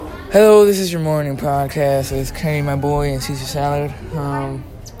Hello, this is your morning podcast. It's Kenny, my boy, and Caesar Salad.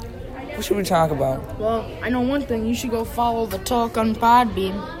 What should we talk about? Well, I know one thing. You should go follow the talk on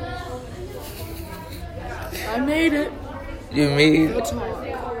Podbean. I made it. You made The talk.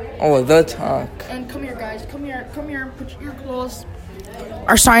 Oh, the talk. And come here, guys. Come here. Put your clothes.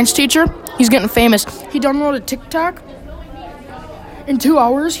 Our science teacher, he's getting famous. He downloaded TikTok. In 2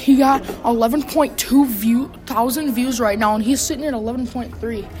 hours, he got 11.2 thousand views right now, and he's sitting at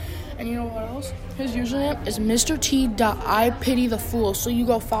 11.3. And you know what else? His username is Mr. T. I pity the fool. So you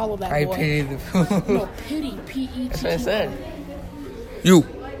go follow that boy. I pity the fool. No, pity. P-E-T-T. That's what I said. You.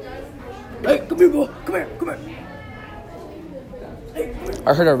 Hey, come here, boy. Come here. Hey, come here.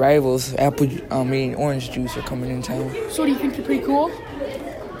 I heard our rivals, orange juice, are coming in town. So do you think you're pretty cool?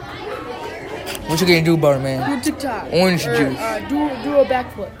 What you gonna do about it, man? Do a TikTok. Orange juice. Do a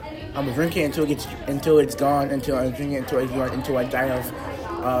backflip. I'm gonna drink it until it's gone. Until I drink it until I die of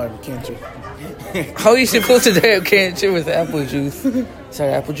cancer. How are you supposed to die of cancer with apple juice?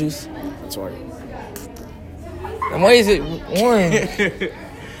 Sorry, apple juice? Sorry. And why is it orange?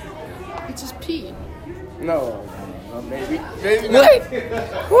 It's just pee. No, maybe.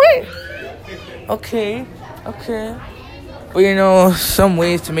 Wait. Okay. But you know, some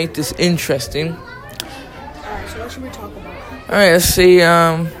ways to make this interesting. Alright, so what should we talk about? Alright, let's see,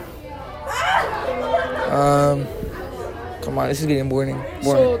 come on, this is getting boring.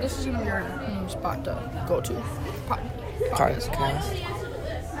 So this is gonna be our new spot to go to. Podcast.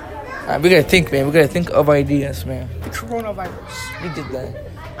 Alright, we gotta think, man. We gotta think of ideas, man. The coronavirus. We did that.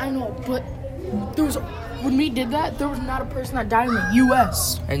 I know, but when we did that, there was not a person that died in the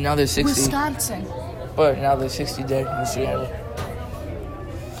U.S. And now there's 60. Wisconsin. But now there's 60 dead in Seattle.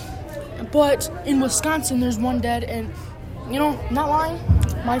 But in Wisconsin, there's one dead, and, you know, not lying,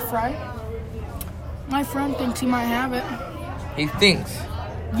 my friend thinks he might have it. He thinks.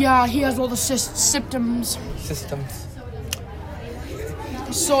 Yeah, he has all the symptoms. Systems.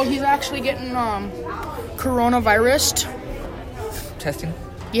 So he's actually getting coronavirus. Testing?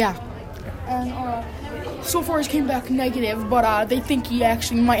 Yeah. And so far he's came back negative, but they think he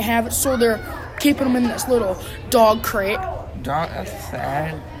actually might have it, so they're keeping him in this little dog crate. Dog? That's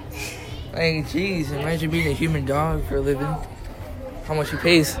sad. Like, jeez, imagine being a human dog for a living. How much he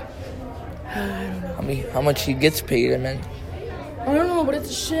pays? How much he gets paid, I mean. I don't know, but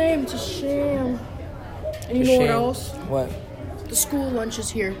it's a shame. And you know what else? What? The school lunches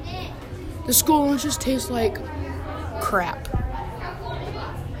here. The school lunches taste like crap.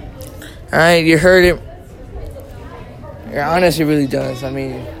 Alright, you heard it. Yeah, honestly, it really does. I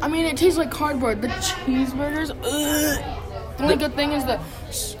mean, it tastes like cardboard. The cheeseburgers, ugh. The only good thing is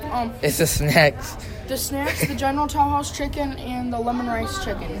it's the snacks. The snacks, the General Tao House chicken, and the lemon rice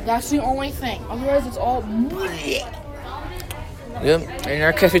chicken. That's the only thing. Otherwise, it's all bleh. Yep, and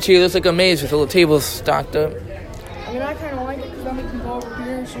our cafeteria looks like a maze with little tables stocked up. I kind of like it because then we can go over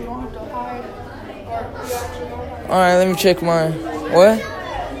here so you don't have to hide. Alright, let me check my... What?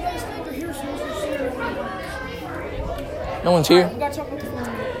 No one's here? We gotta talk about the phone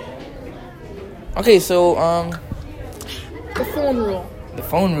rule. Okay, so, The phone rule. the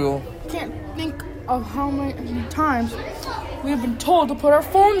phone rule. Can't think of how many times we have been told to put our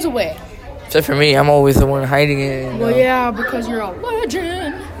phones away. Except for me, I'm always the one hiding it. And, Well, yeah, because you're a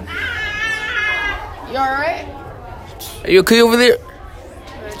legend. You alright? Are you okay over there?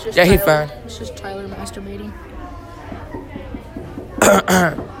 Yeah, he fine. It's just Tyler masturbating.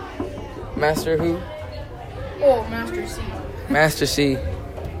 Master who? Oh, Master C. Master C.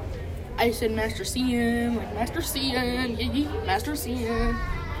 I said Master C-N, like Master C-N, Master C-N.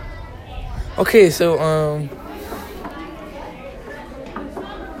 Okay, so,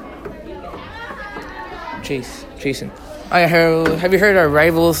 Jason. Have you heard our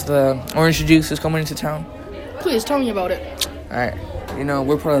rivals, the orange juice, is coming into town? Please, tell me about it. Alright, you know,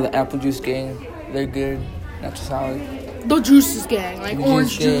 we're part of the apple juice gang. They're good, not too solid. The juices gang, like The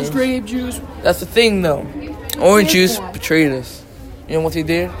orange juice juice, gang. grape juice. That's the thing, though. Orange juice betrayed us. You know what they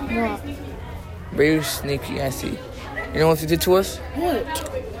did? What? Very sneaky, I see. You know what they did to us? What?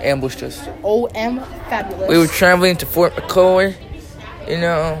 Ambushed us. O.M. Fabulous. We were traveling to Fort McCoy, you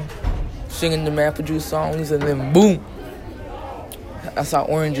know, singing the apple juice songs, and then boom! I saw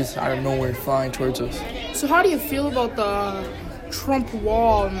oranges out of nowhere flying towards us. So how do you feel about the Trump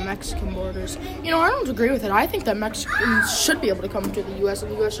wall on the Mexican borders? You know, I don't agree with it. I think that Mexicans should be able to come to the U.S. and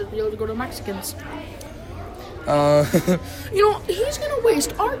the U.S. should be able to go to Mexicans. You know, he's gonna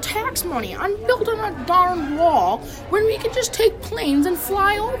waste our tax money on building a darn wall when we could just take planes and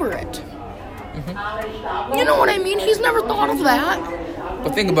fly over it. Mm-hmm. You know what I mean? He's never thought of that.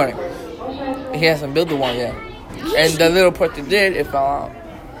 But think about it. He hasn't built the wall yet. And the little part that did, it fell out.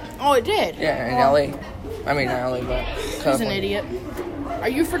 Oh, it did? Yeah, in Well, LA. I mean, not LA, but He's an California. idiot. Are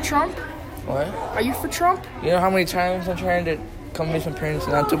you for Trump? What? Are you for Trump? You know how many times I'm trying to convince my parents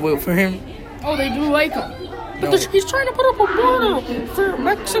not to vote for him? Oh, they do like him. But No. he's trying to put up a border for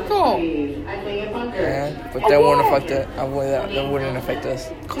Mexico. Yeah, but that won't affect it. That wouldn't affect us.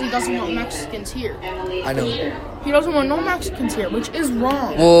 Because he doesn't want Mexicans here. I know. He doesn't want no Mexicans here, which is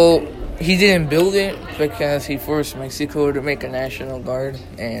wrong. Well, he didn't build it because he forced Mexico to make a national guard,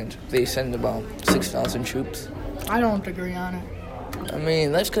 and they send about 6,000 troops. I don't agree on it. I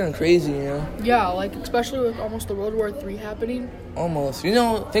mean, that's kind of crazy, you know? Yeah, like, especially with almost the World War III happening. Almost. You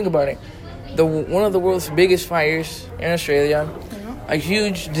know, think about it. One of the world's biggest fires in Australia, a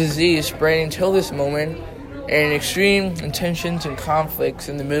huge disease spreading till this moment, and extreme tensions and conflicts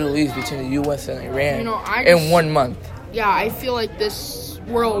in the Middle East between the U.S. and Iran You know, in 1 month. Yeah, I feel like this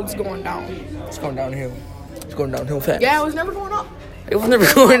world's going down. It's going downhill. It's going downhill fast. Yeah, it was never going up. It was never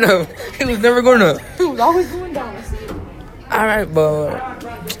going up. It was never going up. It was always going down. Alright, but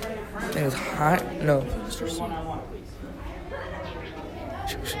it was hot. No. Mr. C.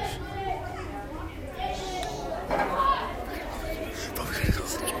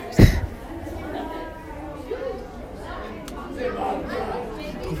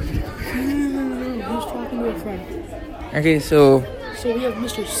 Who's talking to a friend? Okay, so So we have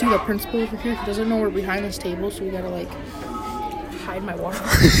Mr. C, the principal over here. He doesn't know we're behind this table, so we gotta like hide my water.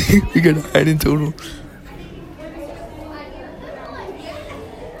 we gotta hide in total.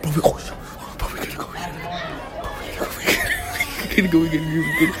 We gotta go.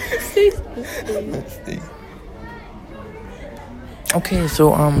 Okay,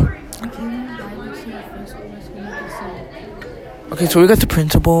 so okay, so we got the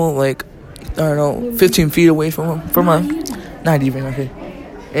principal like I don't know, 15 feet away from us. Not even, okay.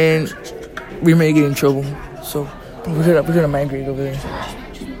 And we may get in trouble. So we're gonna migrate over there.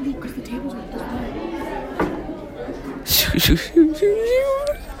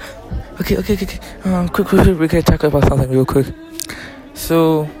 Okay. Quick. We gotta talk about something real quick.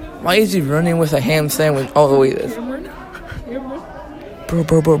 So, why is he running with a ham sandwich all the way there? Bro.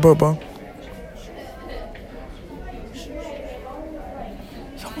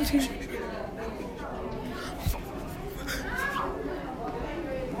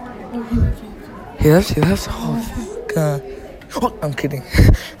 He left. Oh, God. Oh, I'm kidding.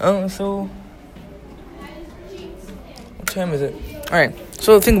 So, what time is it? Alright,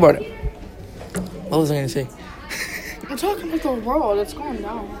 so think about it. What was I gonna say? I'm talking about the world. It's going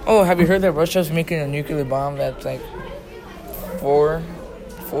down. Oh, have you heard that Russia's making a nuclear bomb that's like 4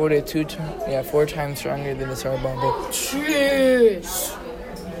 times stronger than the Tsar bomb? Jeez.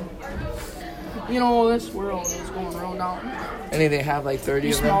 You know, this world is going real down. And they have like 30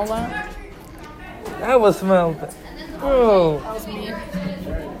 You of smell them. that? That was smell. Bro. That was me.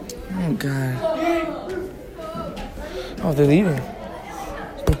 Oh, God. Oh, they're leaving.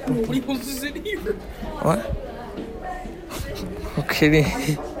 Nobody wants to sit here. What? I'm kidding.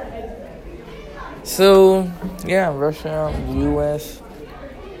 So, yeah, Russia, U.S.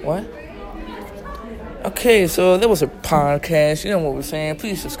 What? Okay, so that was a podcast. You know what we're saying.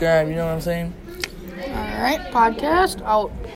 Please subscribe. You know what I'm saying? All right, podcast out.